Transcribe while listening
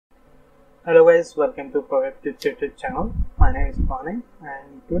Hello guys, welcome to Proactive YouTube channel. My name is Pronay,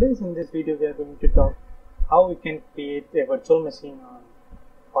 and today in this video we are going to talk how we can create a virtual machine on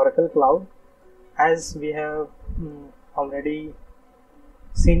Oracle Cloud. As we have already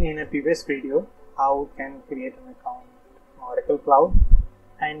seen in a previous video how we can create an account on Oracle Cloud,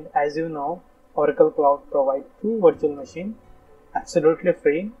 and as you know, Oracle Cloud provides two virtual machines absolutely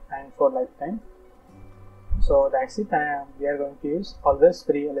free and for lifetime. So that's it. We are going to use always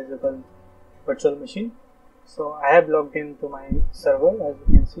free eligible virtual machine. So I have logged into my server, as you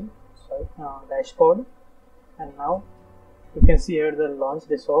can see. So dashboard, and now you can see here the launch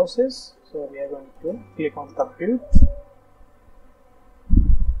resources. So we are going to click on compute,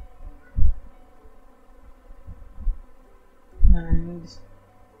 and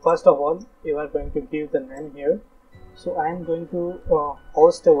first of all you are going to give the name here. So I am going to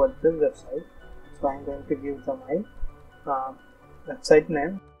host a WordPress website. So I am going to give my website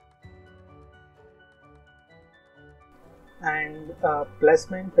name, and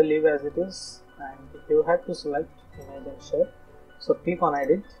placement will leave as it is, and you have to select image and share. So click on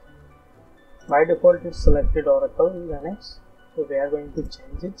edit. By default it's selected Oracle Linux, so we are going to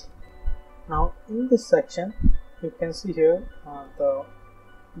change it. Now in this section you can see here the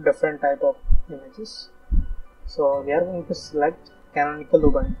different type of images. So we are going to select canonical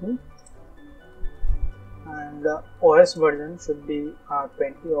Ubuntu, and the OS version should be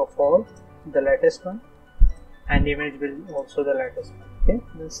 2004, the latest one, and image will also the latest one. Okay,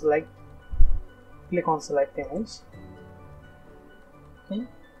 then click on select image. Okay,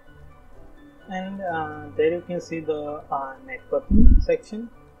 and there you can see the networking section.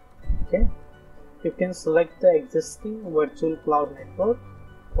 Okay, you can select the existing virtual cloud network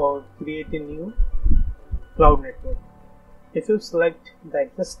or create a new cloud network. If you select the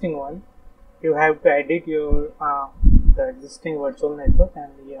existing one, you have to edit your the existing virtual network,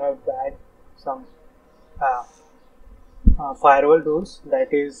 and you have to add some firewall rules,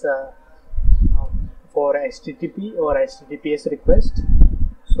 that is for HTTP or HTTPS request.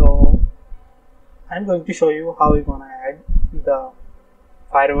 So I'm going to show you how you're gonna add the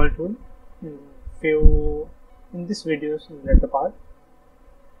firewall tool in this videos in later part.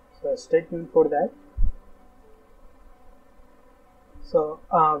 So stay tuned for that. So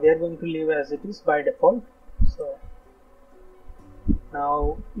we are going to leave as it is by default. So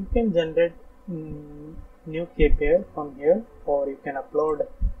now you can generate new key pair from here, or you can upload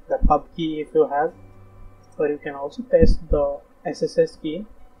the pub key if you have, or you can also paste the SSH key,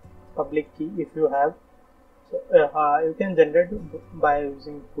 public key, if you have. So you can generate by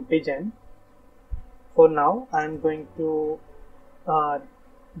using puttygen. For now I am going to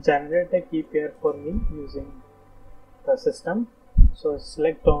generate a key pair for me using the system. So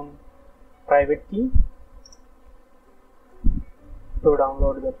select on private key to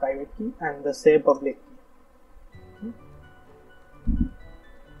download the private key, and the save public key. Okay.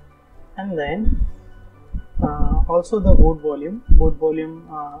 And then also the boot volume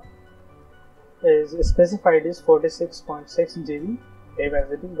is specified is 46.6 GB, save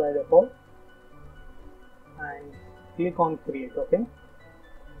as it is by default, and click on create.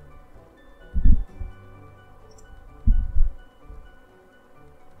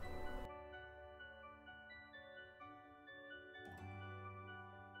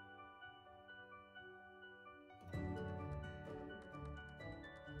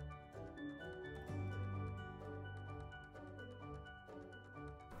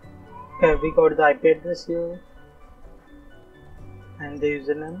 Okay, we got the IP address here and the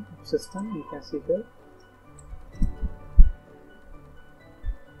username of system, you can see here.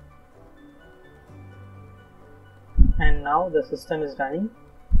 And now the system is running.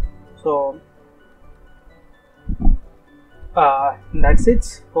 So that's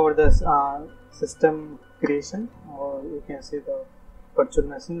it for this system creation, or you can see the virtual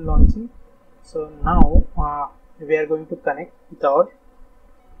machine launching. So now we are going to connect with our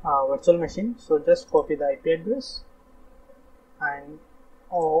virtual machine. So just copy the IP address and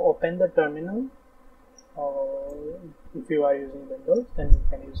open the terminal, or if you are using Windows then you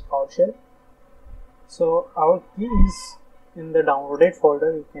can use PowerShell. So our key is in the downloaded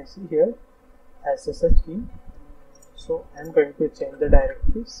folder, you can see here SSH key. So I am going to change the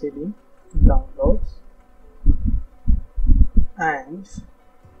directory cd downloads and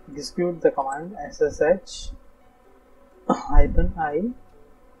execute the command ssh -i,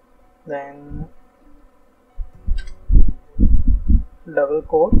 then double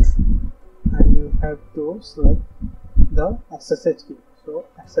quote, and you have to select the SSH key. So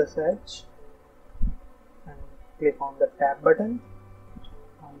SSH, and click on the tab button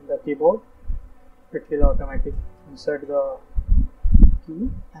on the keyboard. It will automatically insert the key,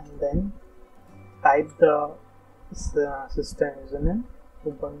 and then type the system username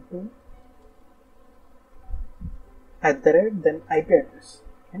Ubuntu @ then IP address.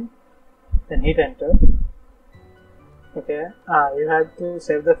 Okay, then hit enter. Okay, you have to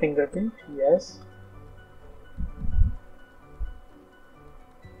save the fingerprint. Yes.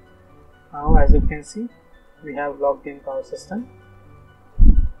 Now, as you can see, we have logged into our system.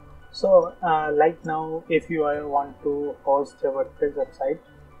 So, like now, if you want to host a WordPress website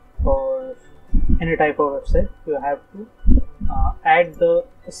or any type of website, you have to add the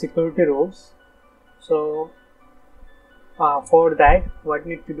security rules. So, for that, what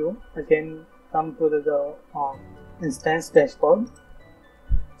you need to do, again, come to the instance dashboard,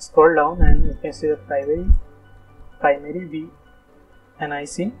 scroll down, and you can see the primary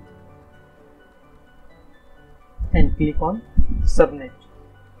VNIC, and click on subnet.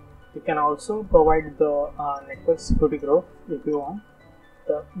 You can also provide the network security group if you want.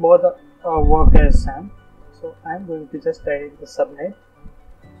 Both work as same. So I am going to just add the subnet.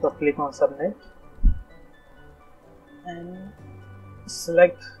 So click on subnet and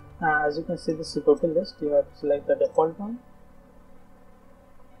select. As you can see the security list, you have to select the default one.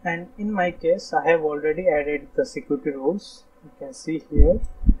 And in my case, I have already added the security rules. You can see here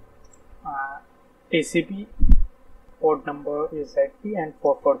TCP port number is 80 and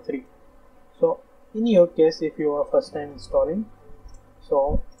 443. So in your case, if you are first time installing,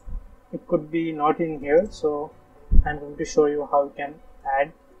 so it could be not in here. So I'm going to show you how you can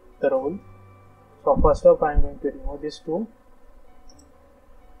add the rule. So first up, I'm going to remove this two.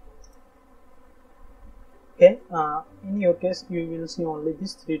 Okay, in your case, you will see only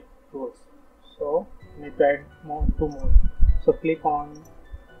these three rules. So you need to add two more. So click on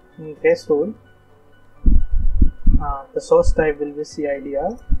increase rule. The source type will be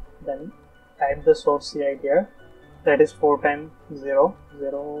CIDR, then type the source CIDR, that is 4 times 0,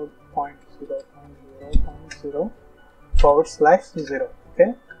 0.0.0.0/0.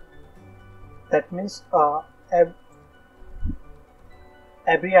 Okay, that means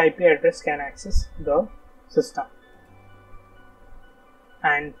every IP address can access the system,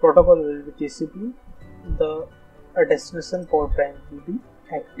 and protocol will be TCP. The destination port time will be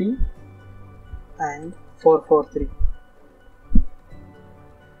active and 443.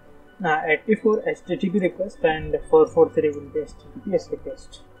 Active for HTTP request and 443 will be HTTPS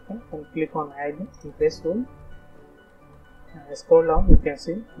request. Okay, and click on add increase rule. Scroll down, you can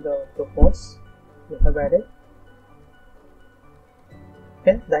see the ports you have added.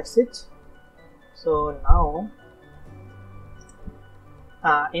 Okay, that's it. So now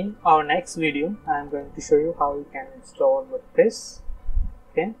in our next video, I am going to show you how you can install WordPress.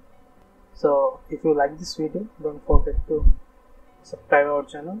 Okay. So if you like this video, don't forget to subscribe our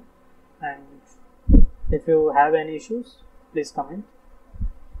channel, and if you have any issues, please comment.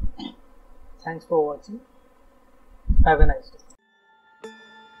 Thanks for watching. Have a nice day.